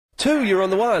2, you're on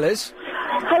the wireless.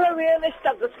 Hello, Ian, it's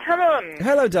Douglas Cameron.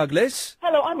 Hello, Douglas.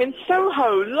 Hello, I'm in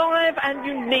Soho, live and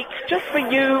unique, just for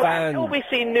you at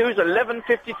LBC News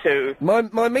 11:52.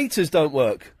 My meters don't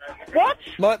work. What?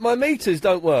 My meters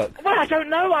don't work. Well, I don't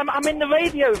know. I'm in the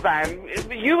radio van.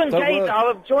 You and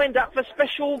Gaydar have joined up for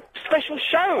special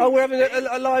show. Oh, we're having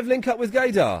a live link up with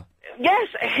Gaydar. Yes,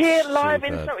 here live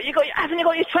in Soho. Haven't you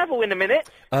got your travel in a minute?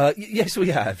 Yes, we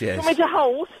have. Yes. You want me to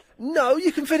hold? No,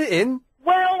 you can fit it in.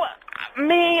 Well,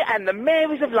 me and the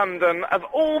Marys of London have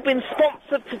all been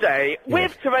sponsored today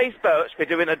with Therese Birch. We're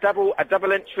doing a double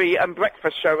entry and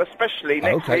breakfast show, especially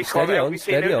next week. Steady on.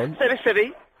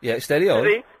 Steady. Yeah, steady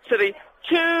on. Steady.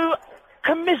 To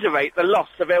commiserate the loss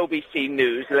of LBC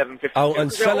News 11:52. Oh,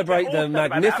 and celebrate the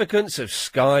magnificence of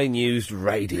Sky News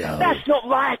Radio. That's not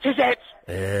right, is it?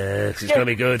 Yes, it's going to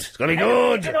be good. It's going to be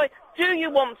good. Anyway, do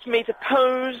you want me to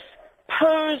pose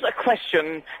a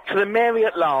question to the Mary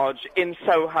at large in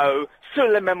Soho, sur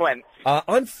le moment?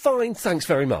 I'm fine, thanks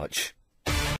very much.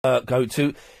 Go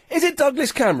to... Is it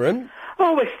Douglas Cameron?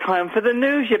 Oh, it's time for the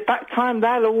news. You back-timed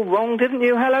that all wrong, didn't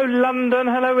you? Hello, London.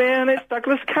 Hello, Ian. It's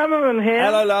Douglas Cameron here.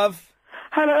 Hello, love.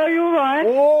 Hello, are you all right?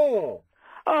 Oh!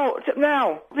 Oh,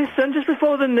 now, listen, just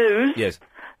before the news... Yes.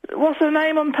 What's her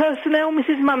name on personnel,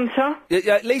 Mrs. Munter?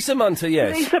 Yeah, Lisa Munter,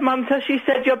 yes. Lisa Munter, she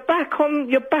said you're back on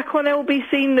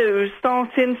LBC News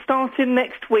starting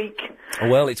next week. Oh,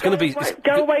 well, it's going to be...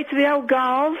 Go away to the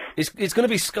Algarve. It's going to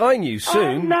be Sky News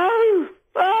soon. Oh, no!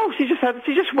 Oh, she just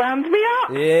wound me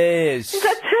up. Yes. Is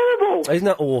that terrible? Isn't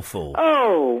that awful?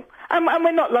 Oh. And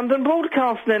we're not London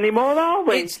Broadcasting anymore, are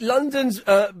we? It's London's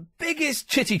biggest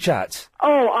chitty chat.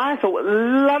 Oh, I thought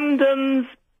London's...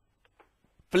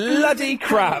 Bloody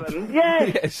crap.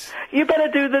 Yes. Yes. You better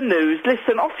do the news.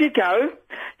 Listen, off you go.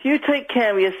 You take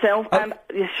care of yourself, and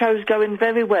your show's going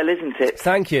very well, isn't it?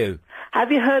 Thank you. Have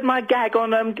you heard my gag on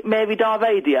Mary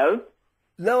Radio?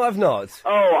 No, I've not.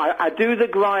 Oh, I do the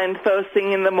grind first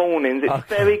thing in the mornings. It's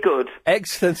very good.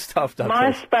 Excellent stuff,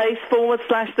 Douglas.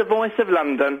 MySpace / the Voice of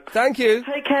London. Thank you.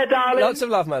 Take care, darling. Lots of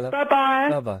love, my love.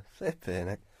 Bye-bye. Bye-bye. Flipping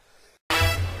it.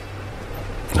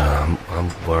 I'm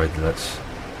worried that's...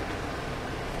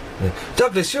 Yeah.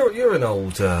 Douglas, you're an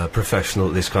old professional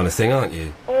at this kind of thing, aren't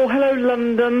you? Oh, hello,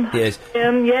 London. Yes.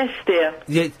 Yes, dear.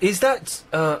 Yeah, is that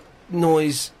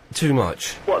noise too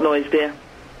much? What noise, dear?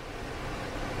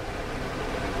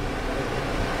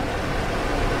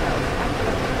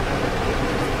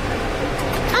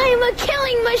 I'm a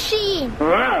killing machine!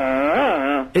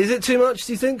 Is it too much,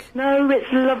 do you think? No,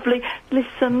 it's lovely.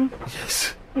 Listen.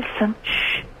 Yes. Listen.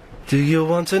 Shh. Do you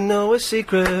want to know a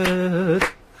secret?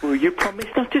 Will you promise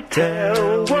not to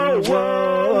tell? Whoa,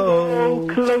 whoa,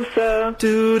 closer.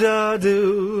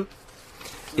 Do-da-do.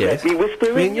 Yes. Let me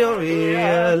whisper in your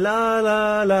ear, la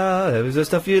la la. It was the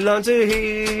stuff you learned to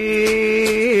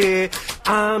hear.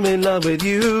 I'm in love with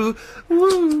you.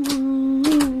 Woo.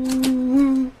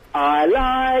 I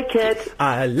like it.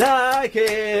 I like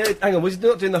it. Hang on, we're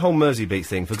not doing the whole Mersey beat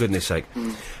thing, for goodness sake.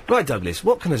 Right, Douglas,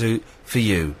 what can I do for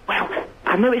you? Well,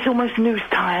 I know it's almost news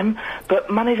time, but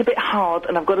money's a bit hard,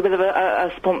 and I've got a bit of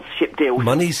a sponsorship deal.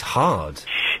 Money's hard?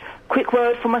 Shh. Quick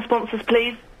word from my sponsors,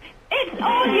 please. It's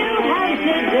all you have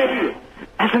to do.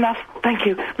 That's enough. Thank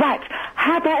you. Right.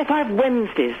 How about if I have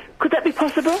Wednesdays? Could that be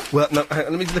possible? Well, no, hang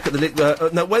on, let me look at the...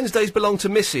 no, Wednesdays belong to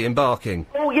Missy in Barking.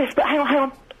 Oh, yes, but hang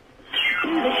on.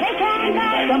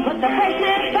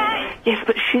 Yes,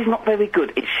 but she's not very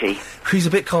good, is she? She's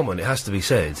a bit common, it has to be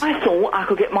said. I thought I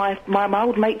could get my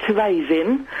old mate Therese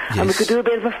in, and we could do a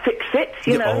bit of a fix-it,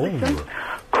 you know. Listen.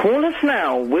 Call us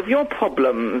now with your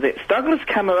problems. It's Douglas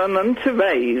Cameron and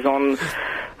Therese on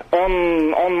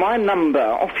my number.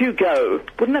 Off you go.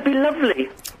 Wouldn't that be lovely?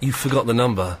 You forgot the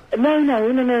number. No.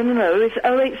 It's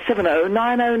 0870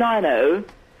 9090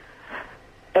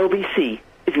 LBC,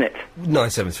 isn't it?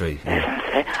 973. Yeah.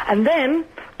 And then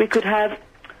we could have,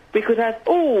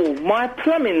 oh, my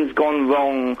plumbing's gone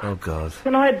wrong. Oh, God. What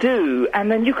can I do? And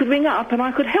then you could ring up and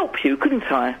I could help you, couldn't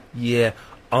I? Yeah,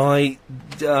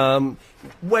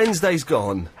 Wednesday's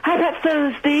gone. How about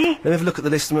Thursday? Let me have a look at the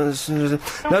list. No,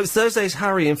 Thursday's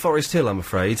Harry in Forest Hill, I'm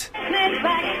afraid.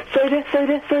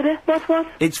 Soda, what?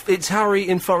 It's Harry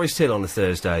in Forest Hill on a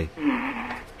Thursday.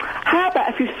 How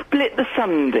about if you split the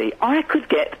Sunday? I could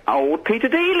get old Peter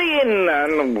Dealey in,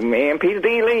 and me and Peter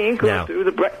Dealey could do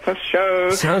the breakfast show.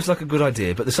 Sounds like a good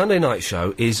idea, but the Sunday night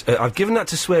show is... I've given that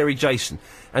to Sweary Jason,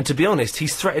 and to be honest,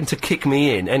 he's threatened to kick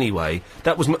me in anyway.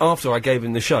 That was after I gave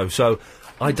him the show, so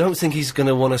I don't think he's going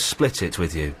to want to split it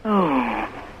with you. Oh.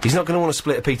 He's not going to want to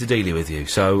split a Peter Dealey with you,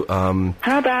 so,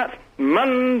 How about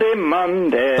Monday,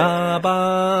 Monday. Ba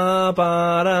ba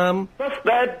ba dum. What's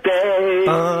that day?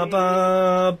 Ba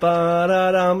ba ba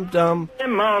da dum dum.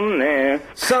 Monday.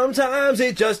 Sometimes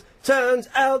it just turns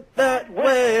out that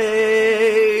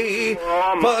way.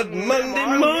 But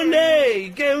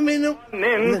Monday, give me no...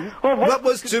 What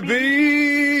was to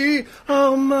be?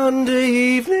 Oh, Monday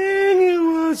evening,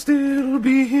 you would still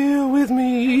be here with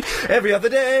me. Every other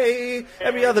day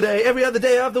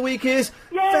of the week is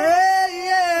fair,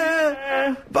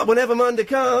 yeah. But whenever Monday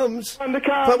comes,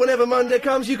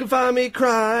 you can find me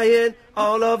crying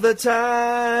all of the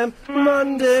time.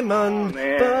 Monday,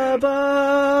 ba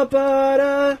ba ba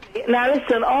da. Now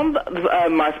listen, on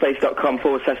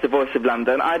myspace.com/The Voice of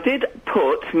London, I did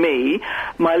put my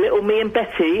little me and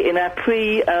Betty in our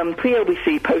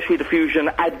pre-LBC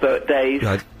post-rediffusion advert days.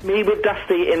 Right. Me with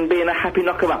Dusty in being a happy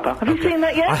knocker-upper. Have you seen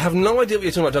that yet? I have no idea what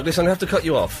you're talking about, Douglas. I'm going to have to cut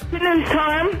you off. News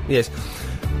time? Yes.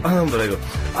 Unbelievable.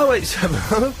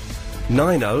 0870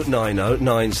 9090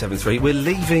 973. We're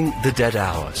leaving the dead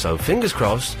hour, so fingers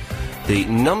crossed the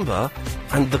number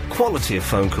and the quality of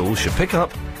phone calls should pick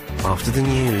up after the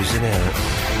news,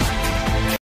 innit?